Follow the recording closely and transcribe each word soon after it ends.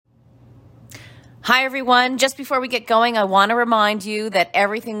Hi, everyone. Just before we get going, I want to remind you that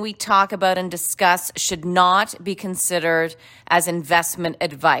everything we talk about and discuss should not be considered as investment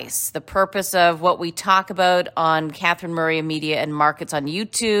advice. The purpose of what we talk about on Catherine Murray Media and Markets on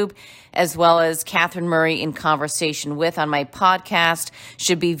YouTube, as well as Catherine Murray in Conversation With on my podcast,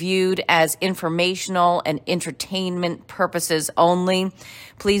 should be viewed as informational and entertainment purposes only.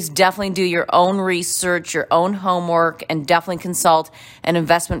 Please definitely do your own research, your own homework, and definitely consult an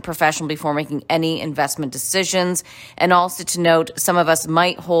investment professional before making any investment decisions. And also to note, some of us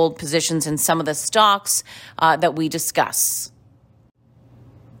might hold positions in some of the stocks that we discuss.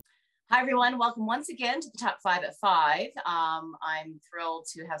 Hi, everyone. Welcome once again to the Top 5 at 5. I'm thrilled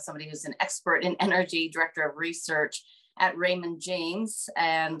to have somebody who's an expert in energy, director of research at Raymond James,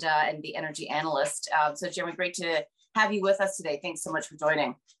 and the energy analyst. So, Jeremy, great to have you with us today. Thanks so much for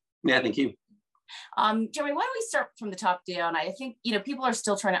joining. Yeah, thank you. Jeremy, why don't we start from the top down? I think, people are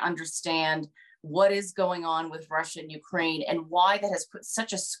still trying to understand what is going on with Russia and Ukraine and why that has put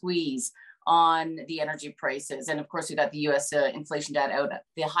such a squeeze on the energy prices. And of course, we got the US inflation data out,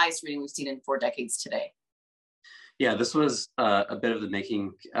 the highest reading we've seen in 4 decades today. Yeah, this was a bit of the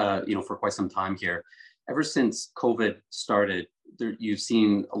making, for quite some time here. Ever since COVID started, you've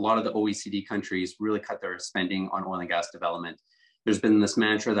seen a lot of the OECD countries really cut their spending on oil and gas development. There's been this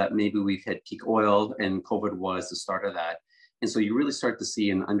mantra that maybe we've hit peak oil, and COVID was the start of that. And so you really start to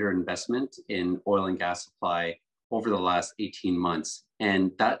see an underinvestment in oil and gas supply over the last 18 months.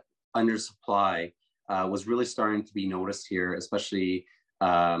 And that undersupply was really starting to be noticed here, especially,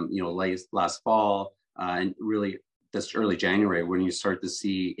 last fall and really this early January, when you start to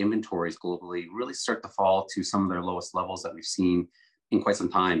see inventories globally really start to fall to some of their lowest levels that we've seen in quite some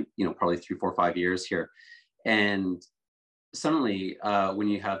time, probably 3, 4, 5 years here. And suddenly, when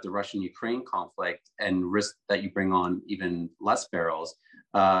you have the Russian-Ukraine conflict and risk that you bring on even less barrels,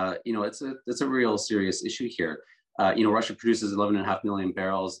 it's a real serious issue here. Russia produces 11.5 million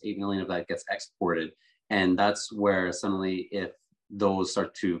barrels, 8 million of that gets exported. And that's where suddenly, if those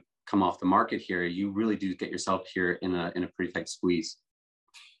start to come off the market here, you really do get yourself here in a pretty tight squeeze.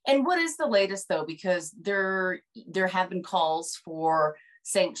 And what is the latest, though? Because there have been calls for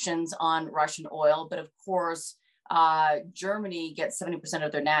sanctions on Russian oil, but of course, Germany gets 70%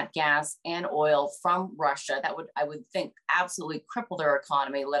 of their nat gas and oil from Russia. That would, I would think, absolutely cripple their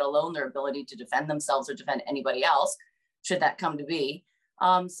economy, let alone their ability to defend themselves or defend anybody else, should that come to be.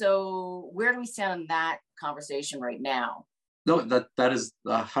 So where do we stand on that conversation right now? No, that is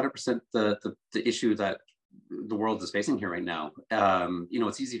 100% the issue that the world is facing here right now.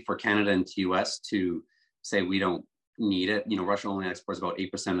 It's easy for Canada and the US to say we don't need it. Russia only exports about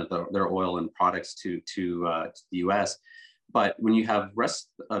 8% of their oil and products to the US. But when you have rest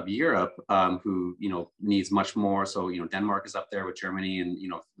of Europe who needs much more, so Denmark is up there with Germany and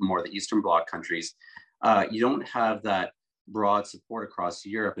more of the Eastern Bloc countries, you don't have that broad support across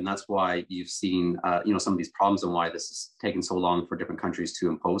Europe, and that's why you've seen some of these problems and why this has taken so long for different countries to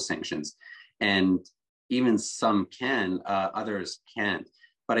impose sanctions. And even some can, others can't.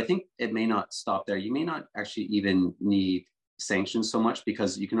 But I think it may not stop there. You may not actually even need sanctions so much,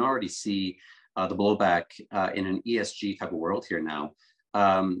 because you can already see the blowback in an ESG type of world here now.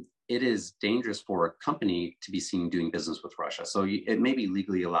 It is dangerous for a company to be seen doing business with Russia. So it may be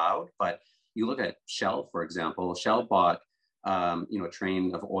legally allowed, but you look at Shell, for example. Shell bought a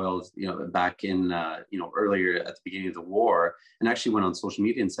train of oil, back in, earlier at the beginning of the war, and actually went on social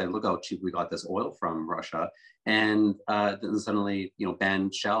media and said, look how cheap we got this oil from Russia. And then suddenly,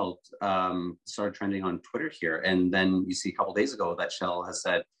 banned Shell, started trending on Twitter here. And then you see a couple of days ago that Shell has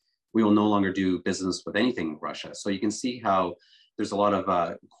said, we will no longer do business with anything Russia. So you can see how there's a lot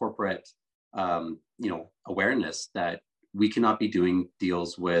of corporate, awareness that we cannot be doing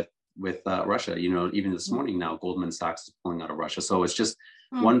deals with Russia. Even this morning now, Goldman Sachs is pulling out of Russia. So it's just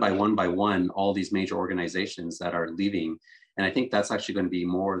one by one, all these major organizations that are leaving. And I think that's actually going to be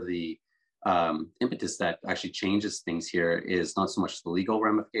more the impetus that actually changes things here, is not so much the legal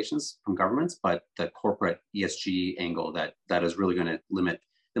ramifications from governments, but the corporate ESG angle that is really going to limit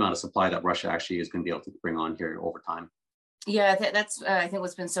the amount of supply that Russia actually is going to be able to bring on here over time. Yeah, that's I think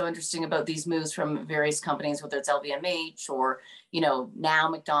what's been so interesting about these moves from various companies, whether it's LVMH or now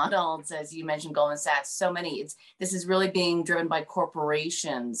McDonald's, as you mentioned, Goldman Sachs, so many. This is really being driven by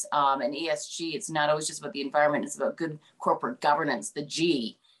corporations and ESG. It's not always just about the environment; it's about good corporate governance, the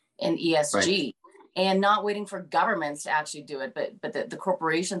G in ESG, right. And not waiting for governments to actually do it, but the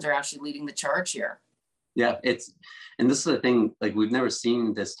corporations are actually leading the charge here. Yeah, and this is the thing, like we've never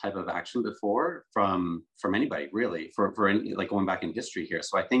seen this type of action before from anybody really, for any, like going back in history here.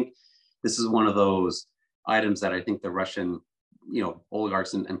 So I think this is one of those items that I think the Russian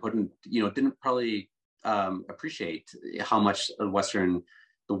oligarchs and Putin, didn't probably appreciate how much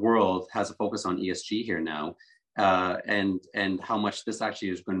the world has a focus on ESG here now, and how much this actually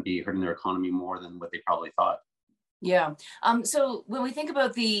is going to be hurting their economy more than what they probably thought. Yeah. So when we think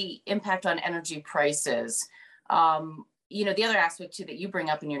about the impact on energy prices, the other aspect too that you bring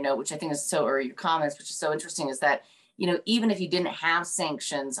up in your note, which I think is or your comments, which is so interesting, is that, even if you didn't have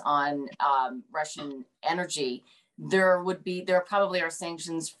sanctions on Russian energy, there probably are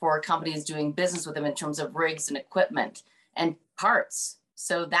sanctions for companies doing business with them in terms of rigs and equipment and parts.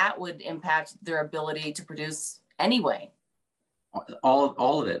 So that would impact their ability to produce anyway.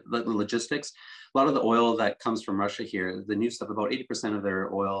 All of it, the logistics, a lot of the oil that comes from Russia here, the new stuff, about 80% of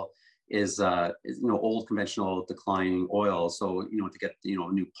their oil is old conventional declining oil. So, to get,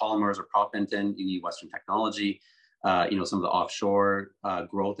 new polymers or proppant in, you need Western technology. Some of the offshore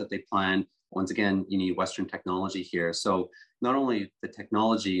growth that they plan. Once again, you need Western technology here. So not only the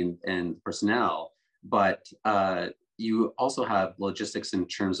technology and personnel, but you also have logistics in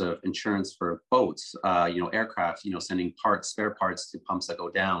terms of insurance for boats, aircraft, sending spare parts to pumps that go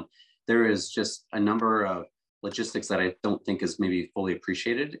down. There is just a number of logistics that I don't think is maybe fully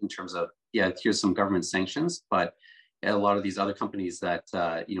appreciated in terms of, here's some government sanctions, but a lot of these other companies that,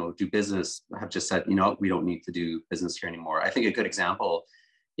 do business have just said, we don't need to do business here anymore. I think a good example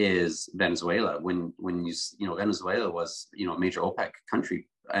is Venezuela. When Venezuela was, a major OPEC country,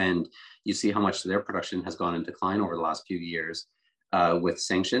 and you see how much their production has gone in decline over the last few years with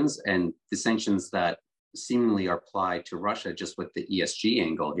sanctions, and the sanctions that seemingly are applied to Russia just with the ESG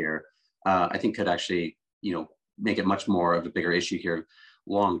angle here, I think could actually, make it much more of a bigger issue here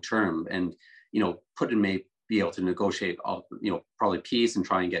long term. And, Putin may be able to negotiate, probably peace and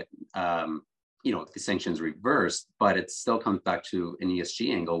try and get, the sanctions reversed, but it still comes back to an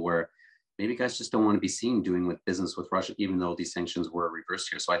ESG angle where maybe guys just don't want to be seen doing business with Russia, even though these sanctions were reversed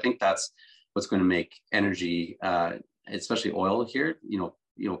here. So I think that's what's going to make energy, especially oil here,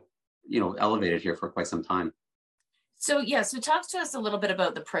 elevated here for quite some time. So talk to us a little bit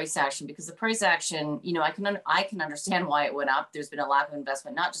about the price action, because the price action, I can understand why it went up. There's been a lack of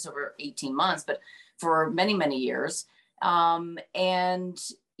investment, not just over 18 months, but for many, many years. But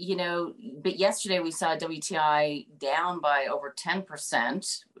yesterday we saw WTI down by over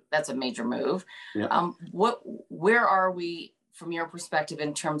 10%. That's a major move. Yeah. Where are we from your perspective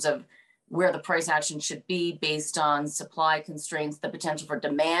in terms of where the price action should be based on supply constraints, the potential for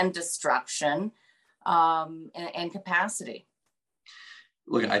demand destruction, and capacity?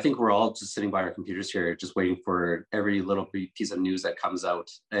 Look, I think we're all just sitting by our computers here, just waiting for every little piece of news that comes out.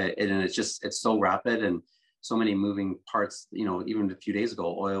 And it's so rapid and so many moving parts. Even a few days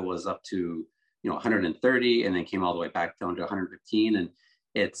ago, oil was up to, 130 and then came all the way back down to 115. And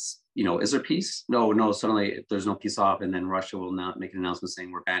it's, is there peace? No, suddenly there's no peace off. And then Russia will not make an announcement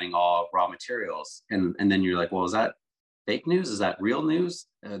saying we're banning all raw materials. And then you're like, well, is that fake news? Is that real news?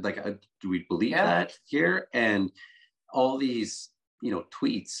 Do we believe that here? And all these,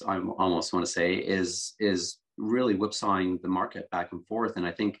 tweets, I almost want to say, is really whipsawing the market back and forth. And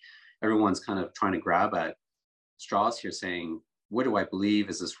I think everyone's kind of trying to grab at straws here, saying, what do I believe?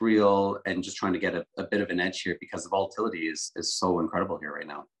 Is this real? And just trying to get a bit of an edge here because the volatility is so incredible here right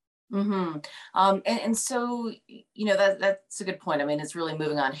now. Mm-hmm. And so, that's a good point. I mean, it's really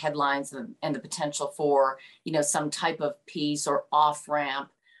moving on headlines and the potential for, some type of peace or off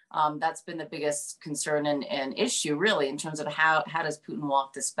ramp. That's been the biggest concern and issue, really, in terms of how does Putin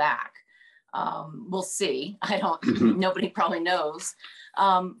walk this back? We'll see. Nobody probably knows.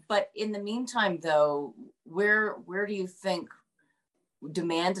 But in the meantime, though, where do you think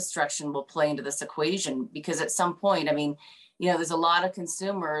demand destruction will play into this equation? Because at some point, I mean, there's a lot of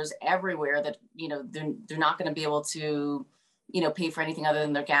consumers everywhere that, they're not going to be able to, pay for anything other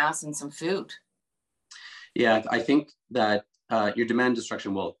than their gas and some food. Yeah, I think that your demand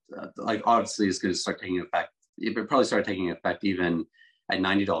destruction will, obviously is going to start taking effect. It would probably start taking effect even at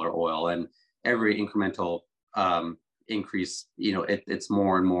 $90 oil, and every incremental increase, it's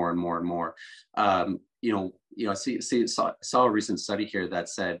more and more and more and more. I saw a recent study here that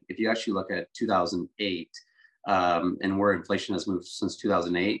said if you actually look at 2008 and where inflation has moved since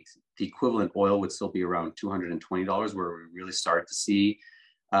 2008, the equivalent oil would still be around $220, where we really start to see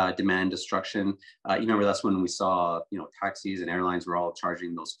demand destruction. Remember, that's when we saw, taxis and airlines were all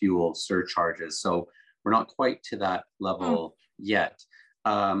charging those fuel surcharges. So we're not quite to that level yet.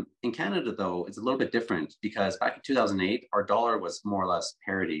 In Canada, though, it's a little bit different because back in 2008, our dollar was more or less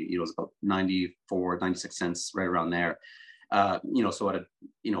parity. It was about 94, 96 cents, right around there. So at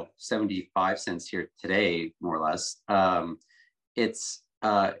 75 cents here today, more or less, it's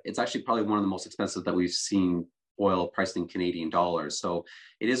actually probably one of the most expensive that we've seen oil priced in Canadian dollars. So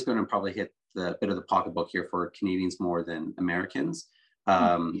it is going to probably hit the bit of the pocketbook here for Canadians more than Americans.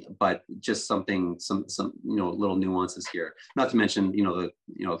 But just some little nuances here. Not to mention,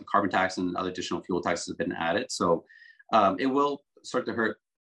 the carbon tax and other additional fuel taxes have been added. So it will start to hurt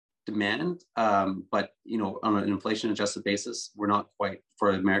demand. But on an inflation adjusted basis, we're not quite, for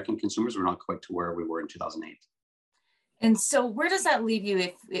American consumers, we're not quite to where we were in 2008. And so where does that leave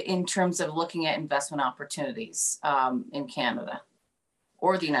you in terms of looking at investment opportunities in Canada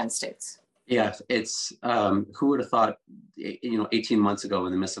or the United States? Yeah, it's who would have thought, 18 months ago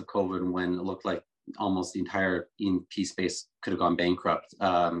in the midst of COVID, when it looked like almost the entire E&P space could have gone bankrupt.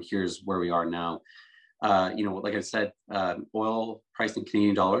 Here's where we are now. Like I said, oil priced in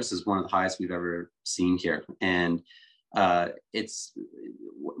Canadian dollars is one of the highest we've ever seen here. And it's,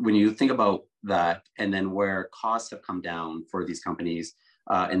 when you think about that, and then where costs have come down for these companies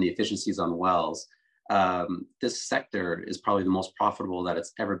and the efficiencies on wells, this sector is probably the most profitable that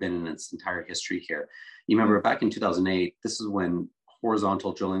it's ever been in its entire history here. You remember back in 2008, this is when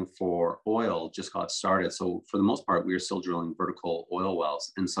horizontal drilling for oil just got started. So for the most part, we were still drilling vertical oil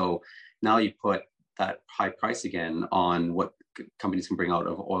wells. And so now you put that high price again on what companies can bring out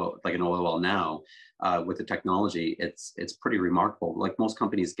of oil, like an oil well now, with the technology, it's pretty remarkable. Like most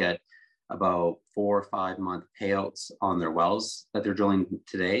companies get about 4 or 5 month payouts on their wells that they're drilling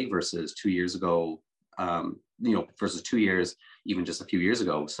today versus 2 years ago, versus 2 years, even just a few years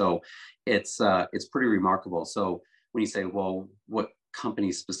ago. So it's pretty remarkable. So when you say, well, what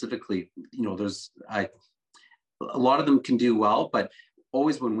companies specifically, a lot of them can do well, but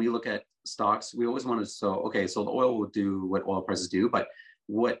always when we look at stocks, we always want to, so the oil will do what oil prices do, but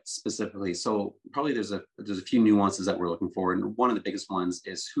what specifically? So probably there's a few nuances that we're looking for. And one of the biggest ones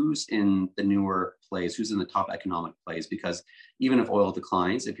is who's in the newer plays, who's in the top economic plays, because even if oil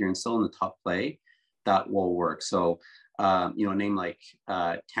declines, if you're still in the top play, that will work. So, a name like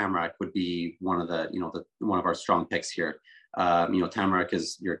Tamarack would be one of one of our strong picks here. Tamarack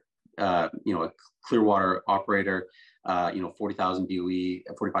is your, a Clearwater operator, 40,000 BOE,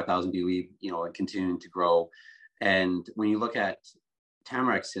 45,000 BOE, and continuing to grow. And when you look at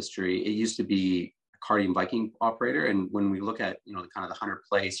Tamarack's history, it used to be a Cardium Viking operator. And when we look at, the kind of the 100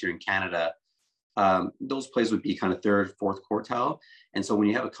 plays here in Canada, those plays would be kind of third, fourth quartile. And so when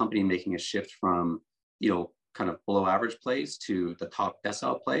you have a company making a shift from, kind of below average plays to the top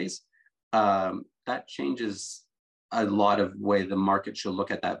decile plays, that changes a lot of way the market should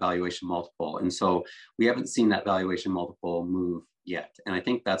look at that valuation multiple. And so we haven't seen that valuation multiple move yet. And I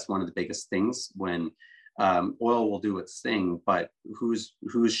think that's one of the biggest things when oil will do its thing, but who's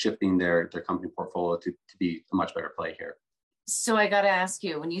shifting their company portfolio to be a much better play here. So I got to ask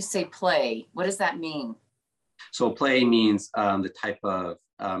you, when you say play, what does that mean? So play means the type of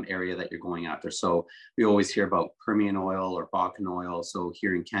area that you're going after. So we always hear about Permian oil or Bakken oil. So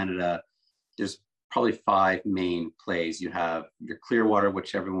here in Canada, there's probably 5 main plays. You have your Clearwater,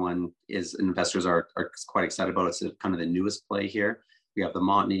 which investors are quite excited about. It's kind of the newest play here. We have the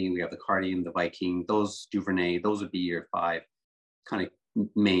Montney, we have the Cardium, the Viking, those Duvernay, those would be your 5 kind of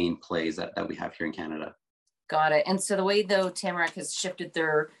main plays that we have here in Canada. Got it. And so the way though Tamarack has shifted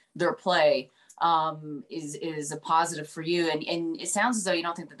their play is a positive for you. And it sounds as though you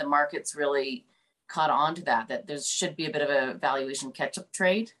don't think that the market's really caught on to that there should be a bit of a valuation catch-up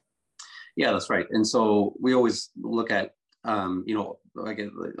trade. Yeah, that's right. And so we always look at, like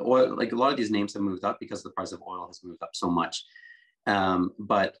oil, like a lot of these names have moved up because the price of oil has moved up so much.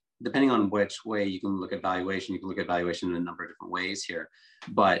 But depending on which way you can look at valuation, you can look at valuation in a number of different ways here.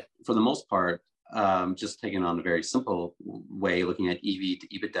 But for the most part, just taking on a very simple way, looking at EV to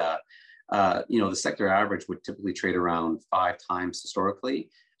EBITDA, the sector average would typically trade around 5 times historically.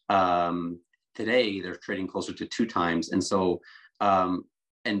 Today, they're trading closer to 2 times. And so,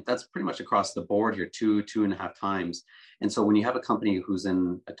 and that's pretty much across the board here, 2.5 times. And so when you have a company who's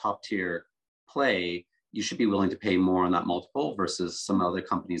in a top tier play, you should be willing to pay more on that multiple versus some other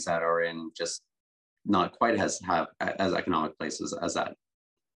companies that are in just not quite as economic places as that.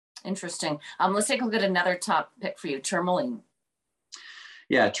 Interesting. Let's take a look at another top pick for you, Tourmaline.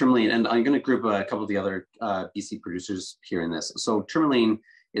 Yeah, Tourmaline, and I'm going to group a couple of the other BC producers here in this. So Tourmaline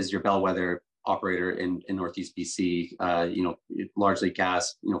is your bellwether operator in Northeast BC, largely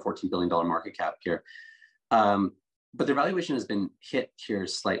gas, $14 billion market cap here. But their valuation has been hit here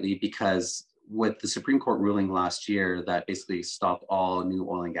slightly because with the Supreme Court ruling last year that basically stopped all new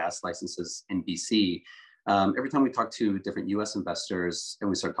oil and gas licenses in BC, every time we talk to different US investors and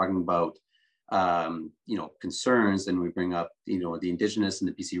we start talking about concerns, and we bring up, the Indigenous and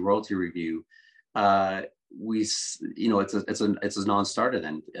the BC royalty review, it's a non-starter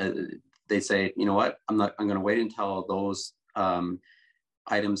then. they say, you know what, I'm going to wait until those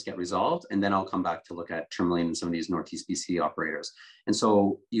items get resolved, and then I'll come back to look at Tourmaline and some of these Northeast BC operators. And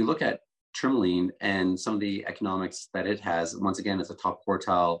so you look at Tourmaline and some of the economics that it has. Once again, it's a top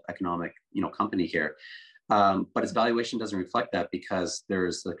quartile economic, company here, but its valuation doesn't reflect that, because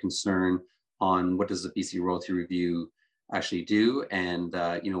there's the concern on what does the BC Royalty Review actually do, and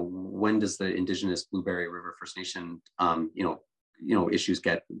when does the Indigenous Blueberry River First Nation issues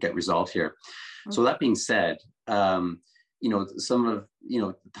get resolved here. Mm-hmm. So that being said, some of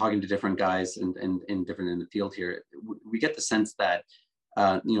talking to different guys and different in the field here, we get the sense that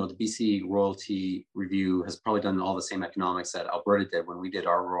the BC Royalty Review has probably done all the same economics that Alberta did when we did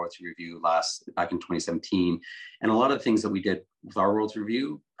our royalty review back in 2017. And a lot of the things that we did with our royalty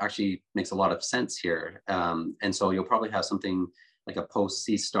review actually makes a lot of sense here. And so you'll probably have something like a post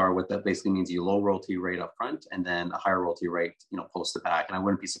C-star, what that basically means, you low royalty rate up front and then a higher royalty rate, post the back. And I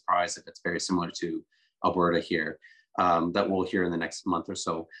wouldn't be surprised if it's very similar to Alberta here, that we'll hear in the next month or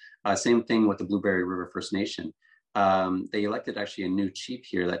so. Same thing with the Blueberry River First Nation. They elected actually a new chief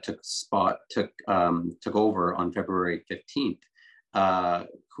here that took over on February 15th,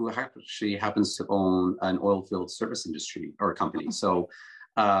 who actually happens to own an oil field service industry or company. So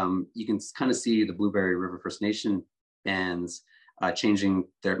you can kind of see the Blueberry River First Nation bands changing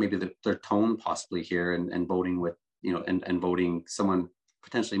their tone possibly here, and voting with, and voting someone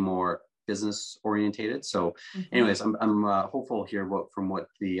potentially more business orientated. So anyways, I'm hopeful here from what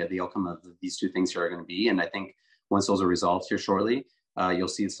the outcome of these two things here are going to be. And I think once those are resolved here shortly, you'll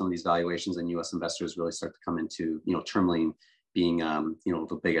see some of these valuations and U.S. investors really start to come into, Tourmaline being,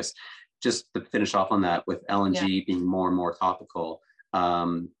 the biggest. Just to finish off on that, with LNG being more and more topical,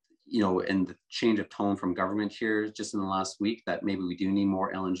 and the change of tone from government here just in the last week, that maybe we do need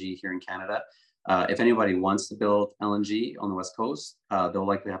more LNG here in Canada. If anybody wants to build LNG on the West Coast, they'll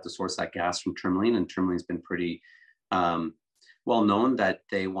likely have to source that gas from Tourmaline, and Tourmaline's been pretty well known that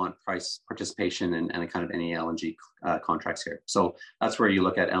they want price participation and kind of any LNG contracts here. So that's where you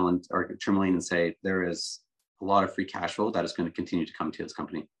look at Tourmaline and say there is a lot of free cash flow that is going to continue to come to this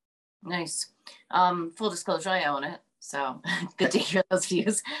company. Nice. Full disclosure, I own it. So good to hear those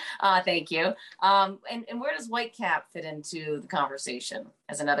views. Thank you. And where does Whitecap fit into the conversation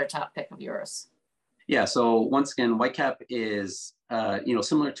as another top pick of yours? Yeah, so once again, Whitecap is,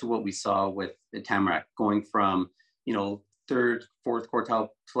 similar to what we saw with the Tamarack, going from, third, fourth quartile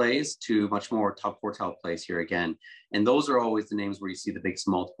plays to much more top quartile plays here again. And those are always the names where you see the biggest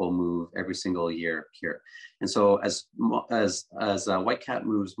multiple move every single year here. And so as Whitecap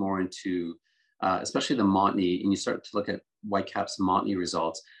moves more into, especially the Montney, and you start to look at Whitecap's Montney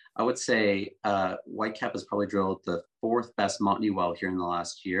results, I would say Whitecap has probably drilled the fourth best Montney well here in the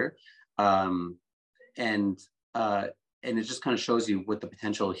last year. And it just kind of shows you what the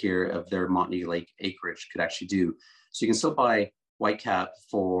potential here of their Montney Lake acreage could actually do. So you can still buy Whitecap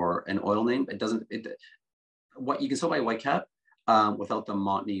for an oil name. You can still buy Whitecap without the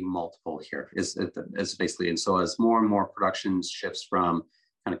Montney multiple here is basically. And so as more and more production shifts from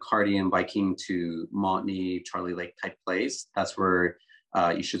kind of Cardium, Viking to Montney, Charlie Lake type plays, that's where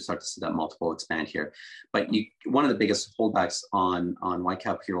you should start to see that multiple expand here. But one of the biggest holdbacks on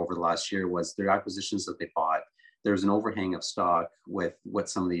Whitecap here over the last year was their acquisitions that they bought. There's an overhang of stock with what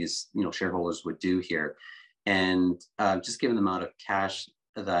some of these shareholders would do here. And just given the amount of cash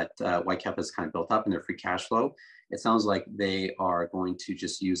that Whitecap has kind of built up in their free cash flow, it sounds like they are going to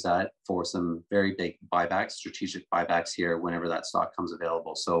just use that for some very big buybacks, strategic buybacks here whenever that stock comes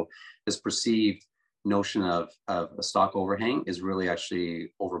available. So this perceived notion of a stock overhang is really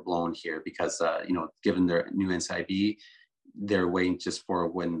actually overblown here, because given their new NCIB, they're waiting just for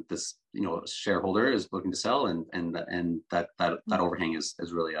when this shareholder is looking to sell, and that overhang is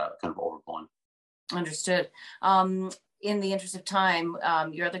really kind of overblown. Understood. In the interest of time,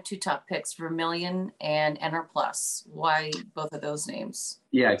 your other two top picks, Vermilion and Enerplus. Why both of those names?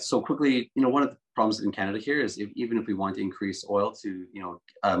 Yeah, so quickly, one of the problems in Canada here is even if we want to increase oil to,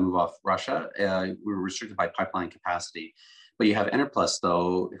 move off Russia, we're restricted by pipeline capacity. But you have Enerplus,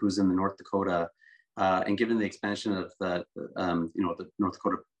 though, who's in the North Dakota, and given the expansion of the North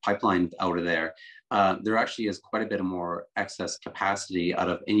Dakota pipeline out of there, there actually is quite a bit of more excess capacity out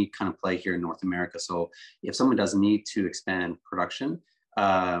of any kind of play here in North America. So if someone does need to expand production,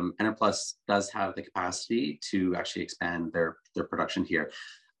 Enerplus does have the capacity to actually expand their production here.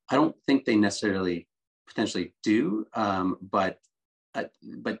 I don't think they necessarily potentially do, but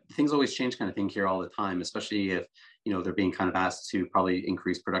things always change kind of thing here all the time, especially if they're being kind of asked to probably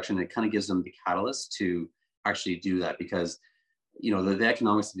increase production. It kind of gives them the catalyst to actually do that, because the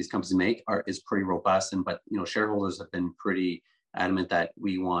economics that these companies make is pretty robust, but shareholders have been pretty adamant that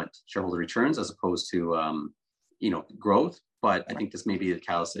we want shareholder returns as opposed to, growth. But I think this may be the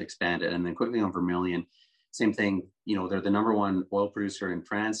catalyst to expand it. And then quickly on Vermilion, same thing. They're the number one oil producer in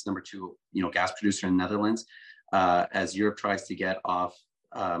France, number two, gas producer in Netherlands. As Europe tries to get off,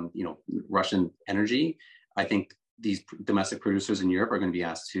 Russian energy, I think these domestic producers in Europe are going to be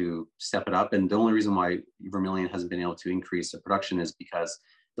asked to step it up. And the only reason why Vermilion hasn't been able to increase their production is because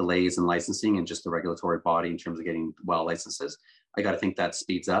delays in licensing and just the regulatory body in terms of getting well licenses. I got to think that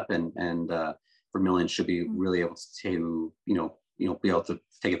speeds up, and Vermilion should be really able to, be able to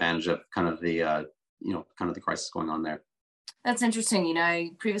take advantage of kind of the crisis going on there. That's interesting.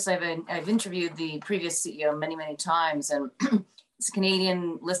 I've interviewed the previous CEO many, many times, and it's a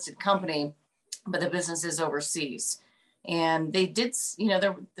Canadian listed company, but the business is overseas. And they did,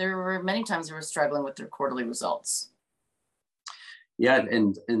 there were many times they were struggling with their quarterly results. Yeah,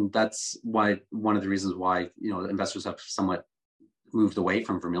 and that's why one of the reasons why investors have somewhat moved away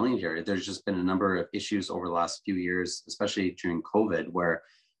from Vermilion here. There's just been a number of issues over the last few years, especially during COVID, where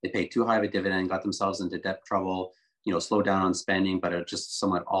they paid too high of a dividend, got themselves into debt trouble, slowed down on spending, but it just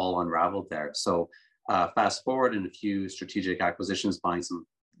somewhat all unraveled there. So fast forward in a few strategic acquisitions, buying some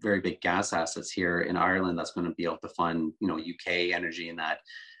very big gas assets here in Ireland, that's going to be able to fund, UK energy and that.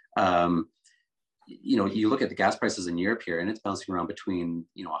 You look at the gas prices in Europe here, and it's bouncing around between,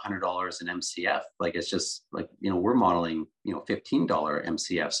 $100 an MCF. Like, it's just like, we're modeling, $15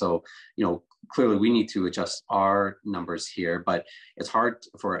 MCF. So, clearly we need to adjust our numbers here, but it's hard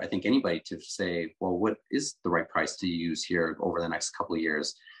for, I think, anybody to say, well, what is the right price to use here over the next couple of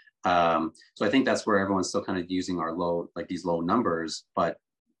years? So I think that's where everyone's still kind of using these low numbers, but,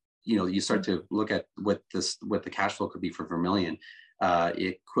 you start to look at what the cash flow could be for Vermilion.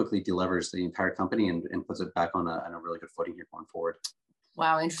 It quickly delivers the entire company and puts it back on a really good footing here going forward.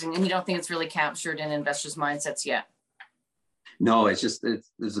 Wow, interesting. And you don't think it's really captured in investors' mindsets yet? No, it's just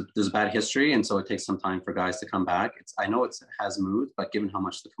there's a bad history, and so it takes some time for guys to come back. I know it has moved, but given how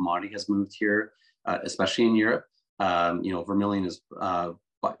much the commodity has moved here, especially in Europe, Vermilion is.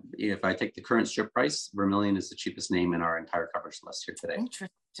 But if I take the current strip price, Vermilion is the cheapest name in our entire coverage list here today.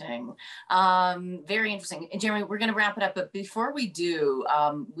 Interesting. Very interesting. And Jeremy, we're going to wrap it up. But before we do,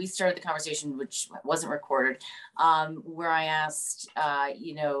 we started the conversation, which wasn't recorded, where I asked, are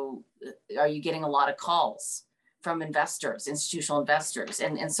you getting a lot of calls from investors, institutional investors?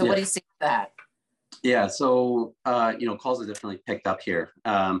 And so what do you say to that? Yeah, so, calls have definitely picked up here.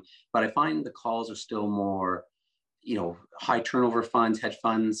 But I find the calls are still more, high turnover funds, hedge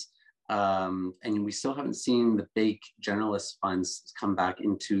funds, and we still haven't seen the big generalist funds come back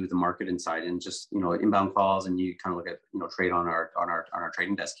into the market inside, and just inbound calls, and you kind of look at trade on our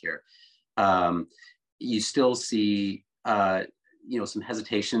trading desk here. You still see some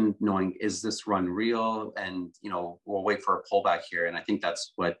hesitation, knowing, is this run real, and we'll wait for a pullback here. And I think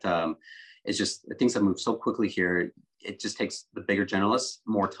that's what it's just things have moved so quickly here. It just takes the bigger generalists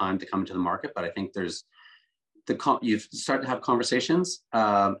more time to come into the market, but I think there's you've started to have conversations,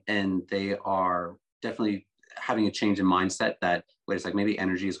 and they are definitely having a change in mindset that, wait a sec, maybe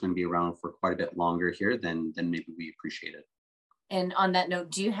energy is going to be around for quite a bit longer here than maybe we appreciate it. And on that note,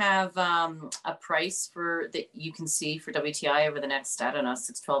 do you have a price that you can see for WTI over the next,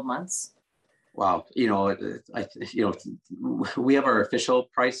 6-12 months? Wow, we have our official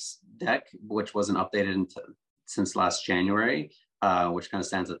price deck, which wasn't updated since last January, which kind of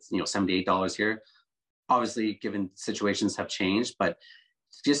stands at $78 here. Obviously, given situations have changed, but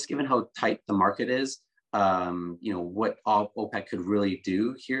just given how tight the market is, what OPEC could really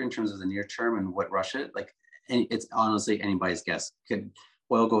do here in terms of the near term, and what Russia, it's honestly anybody's guess. Could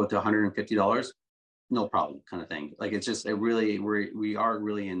oil go to $150? No problem, kind of thing. It's just we are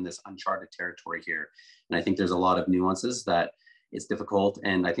really in this uncharted territory here, and I think there's a lot of nuances that it's difficult.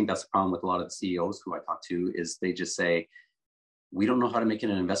 And I think that's the problem with a lot of the CEOs who I talk to, is they just say, we don't know how to make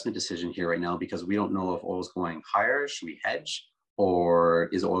an investment decision here right now, because we don't know if oil is going higher. Should we hedge, or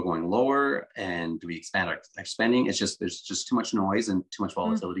is oil going lower? And do we expand our spending? There's just too much noise and too much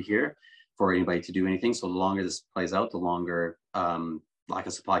volatility here for anybody to do anything. So the longer this plays out, the longer lack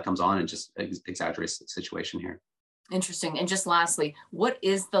of supply comes on, and just exaggerates the situation here. Interesting. And just lastly, what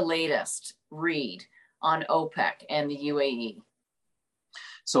is the latest read on OPEC and the UAE?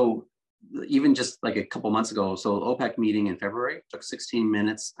 So even just like a couple months ago, so OPEC meeting in February took 16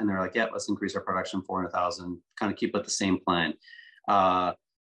 minutes, and they're like, yeah, let's increase our production 400,000, kind of keep it the same plan,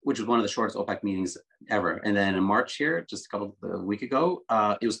 which was one of the shortest OPEC meetings ever. And then in March here, just a week ago,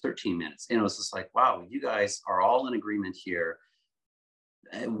 it was 13 minutes. And it was just like, wow, you guys are all in agreement here,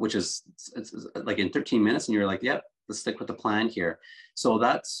 which is, it's like in 13 minutes, and you're like, yep, let's stick with the plan here. So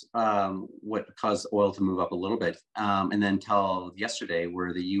that's what caused oil to move up a little bit. And then till yesterday,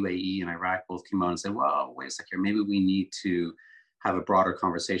 where the UAE and Iraq both came out and said, well, wait a second, maybe we need to have a broader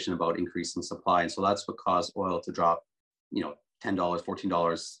conversation about increasing supply. And so that's what caused oil to drop, $10,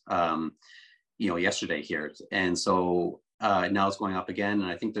 $14, yesterday here. And so now it's going up again.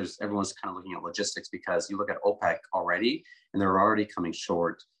 And I think everyone's kind of looking at logistics, because you look at OPEC already, and they're already coming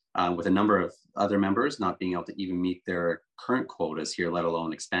short with a number of other members not being able to even meet their current quotas here, let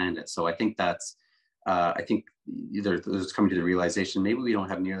alone expand it. So I think I think there's coming to the realization, maybe we don't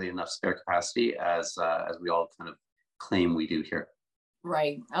have nearly enough spare capacity as we all kind of claim we do here.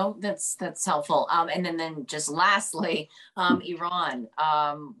 Right. Oh, that's helpful. And then just lastly, Iran,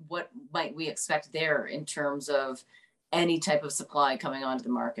 what might we expect there in terms of any type of supply coming onto the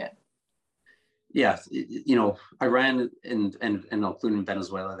market? Yeah, Iran and including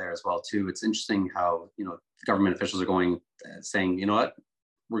Venezuela there as well too. It's interesting how government officials are going saying, you know what,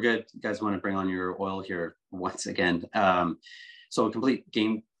 we're good. You guys want to bring on your oil here once again. So a complete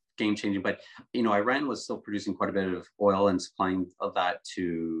game changing. But Iran was still producing quite a bit of oil and supplying of that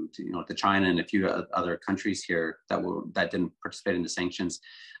to China and a few other countries here that didn't participate in the sanctions.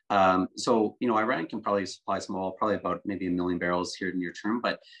 So Iran can probably supply some oil, probably about maybe 1 million barrels here near term,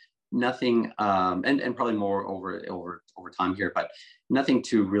 but nothing, and probably more over time here, but nothing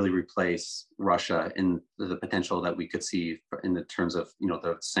to really replace Russia in the potential that we could see in the terms of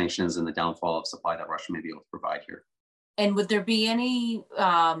the sanctions and the downfall of supply that Russia may be able to provide here. And would there be any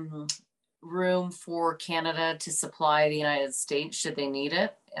room for Canada to supply the United States should they need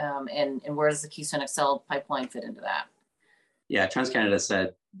it? And where does the Keystone XL pipeline fit into that? Yeah, TransCanada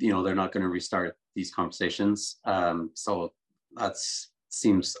said they're not going to restart these conversations, so that's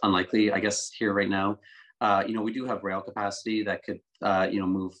seems unlikely, I guess, here right now. We do have rail capacity that could,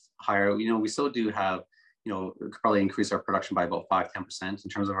 move higher. We still do have, could probably increase our production by about 5-10% in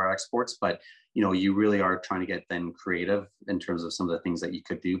terms of our exports. But, you really are trying to get then creative in terms of some of the things that you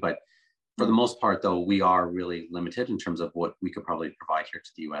could do. But for the most part, though, we are really limited in terms of what we could probably provide here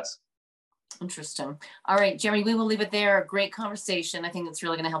to the U.S. Interesting. All right, Jeremy, we will leave it there. Great conversation. I think it's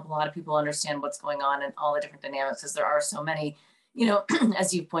really going to help a lot of people understand what's going on and all the different dynamics, because there are so many,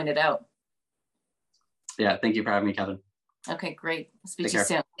 as you pointed out. Yeah, thank you for having me, Catherine. Okay, great. Speak to you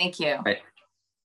soon. Thank you. Bye.